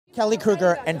Kelly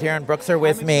Kruger and Darin Brooks are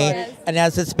with me, and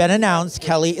as it's been announced,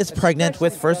 Kelly is pregnant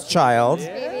with first child.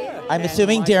 I'm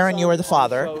assuming, Darin, you are the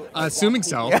father. Assuming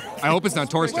so. I hope it's not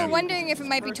Torsten. We're wondering if it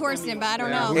might be Torsten, but I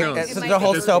don't know. It's the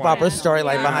whole soap opera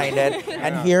storyline behind it.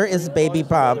 And here is Baby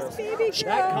Bump.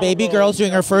 Baby girl's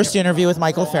doing her first interview with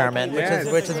Michael Fairman,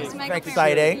 which is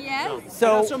exciting. Yes.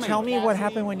 So tell me what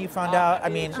happened when you found out. I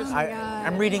mean,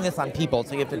 I'm reading this on People,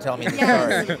 so you have to tell me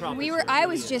the story. I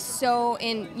was just so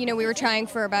we were trying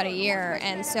for about a year,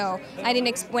 and so I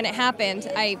didn't, when it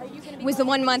happened, it was the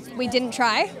 1 month we didn't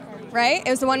try. Right? It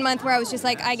was the 1 month where I was just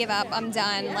like, I give up. I'm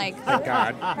done. Like, thank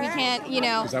God. We can't,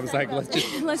 Because I was like,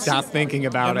 let's stop thinking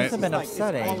about it. It must have been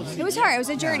upsetting. It was hard. It was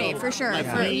a journey for sure.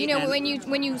 When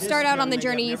you start out on the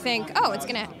journey, you think, oh, it's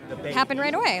gonna happen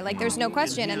right away. Like, there's no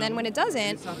question. And then when it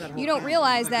doesn't, you don't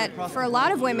realize that for a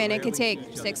lot of women, it could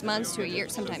take 6 months to a year,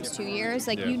 sometimes 2 years.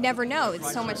 Like, you never know.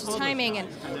 It's so much timing. And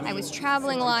I was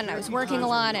traveling a lot, and I was working a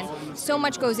lot, and so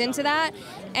much goes into that.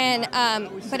 And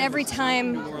but every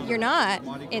time you're not,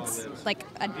 it's like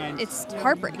it's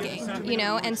heartbreaking,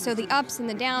 and so the ups and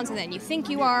the downs, and then you think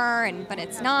you are, but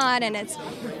it's not, and it's,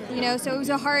 so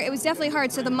it was definitely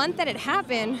hard. So the month that it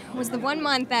happened was the 1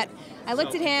 month that I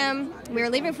looked at him. We were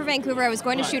leaving for Vancouver. I was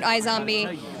going to shoot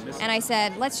iZombie, and I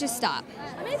said, let's just stop.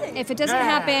 If it doesn't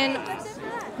happen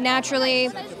naturally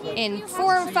in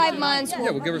 4 or 5 months,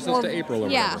 we'll give ourselves to April or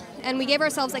whatever. And we gave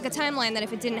ourselves like a timeline that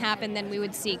if it didn't happen, then we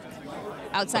would seek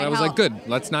outside help. I was like, good,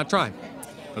 let's not try.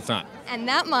 Let's not. And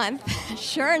that month,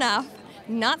 sure enough,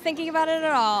 not thinking about it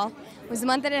at all, was the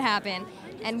month that it happened.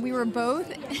 And we were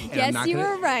both, yes, you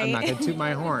were right. I'm not going to toot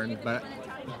my horn, but...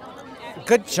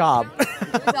 Good job.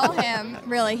 It's all him,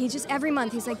 really. He just, every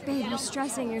month, he's like, babe, you're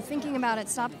stressing, you're thinking about it,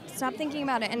 stop thinking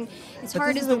about it. And it's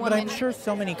hard as a woman. But I'm sure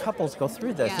so many couples go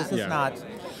through this. Yeah. This is not...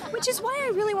 Which is why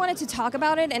I really wanted to talk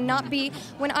about it and not be,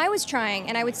 when I was trying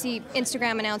and I would see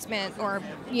Instagram announcement or,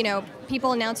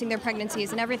 people announcing their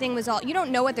pregnancies and everything was all, you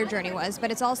don't know what their journey was,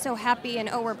 but it's all so happy and,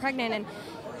 oh, we're pregnant, and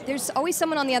there's always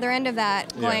someone on the other end of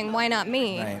that going, why not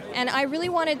me? Right. And I really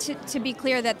wanted to be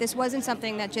clear that this wasn't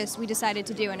something that just we decided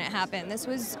to do and it happened. This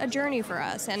was a journey for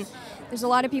us, and there's a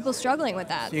lot of people struggling with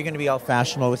that. So you're going to be all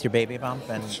fashionable with your baby bump?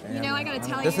 And I got to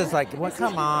tell you. This is like, what?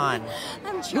 Come on.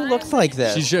 I'm Who looks like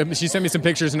this? She sent me some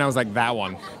pictures, and I was like, that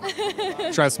one.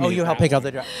 Trust me. Oh, you helped pick out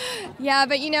the dress. Yeah,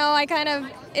 but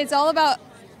it's all about,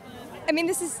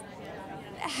 this is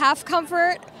half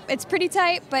comfort. It's pretty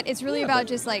tight, but it's really about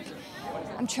just like,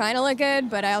 I'm trying to look good,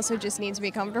 but I also just need to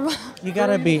be comfortable. You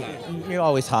gotta be, you're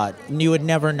always hot. You would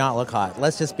never not look hot.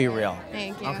 Let's just be real.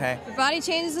 Thank you. Okay. The body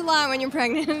changes a lot when you're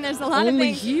pregnant, and there's a lot of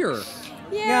Only things. here.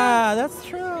 Yeah, that's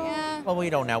true. Yeah. Well, we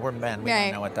don't know. We're men. We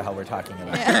don't know what the hell we're talking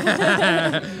about.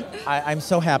 Yeah. I'm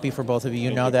so happy for both of you.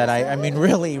 You know that. I mean,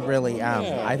 really, really am.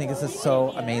 I think this is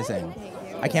so amazing.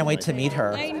 I can't wait to meet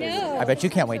her. I know. I bet you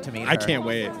can't wait to meet her. I can't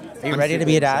wait. Are you ready to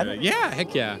be a dad? Yeah,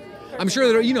 heck yeah. I'm sure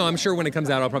that, I'm sure when it comes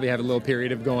out, I'll probably have a little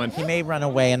period of going. He may run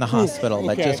away in the hospital,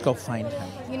 but just go find him.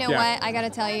 You know what? I got to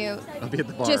tell you, I'll be at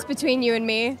the bar. just between you and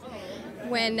me,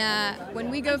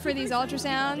 when we go for these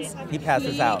ultrasounds, he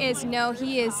passes out. He's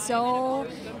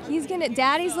gonna,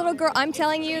 Daddy's little girl. I'm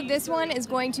telling you, this one is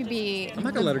going to be I'm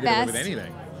not gonna let her get away with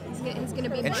anything. He's gonna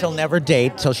be. And she'll never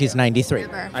date till she's 93.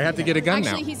 I have to get a gun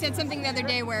now. Actually, he said something the other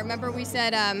day where, remember we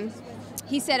said,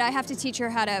 he said I have to teach her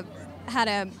how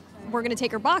to. We're going to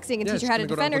take her boxing and teach her how to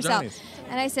defend herself.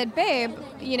 And I said, babe,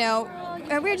 we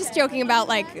were just joking about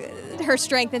like her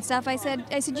strength and stuff. I said,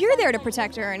 you're there to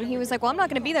protect her. And he was like, well, I'm not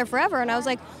going to be there forever. And I was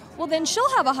like, well, then she'll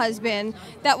have a husband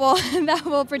that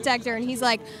will protect her. And he's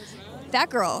like, that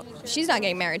girl, she's not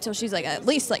getting married till she's like at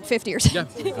least like 50 or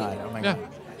something. Yeah. God, oh my God.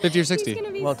 50 or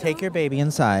 60. Well, take your baby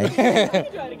inside.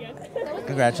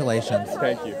 Congratulations.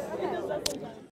 Thank you.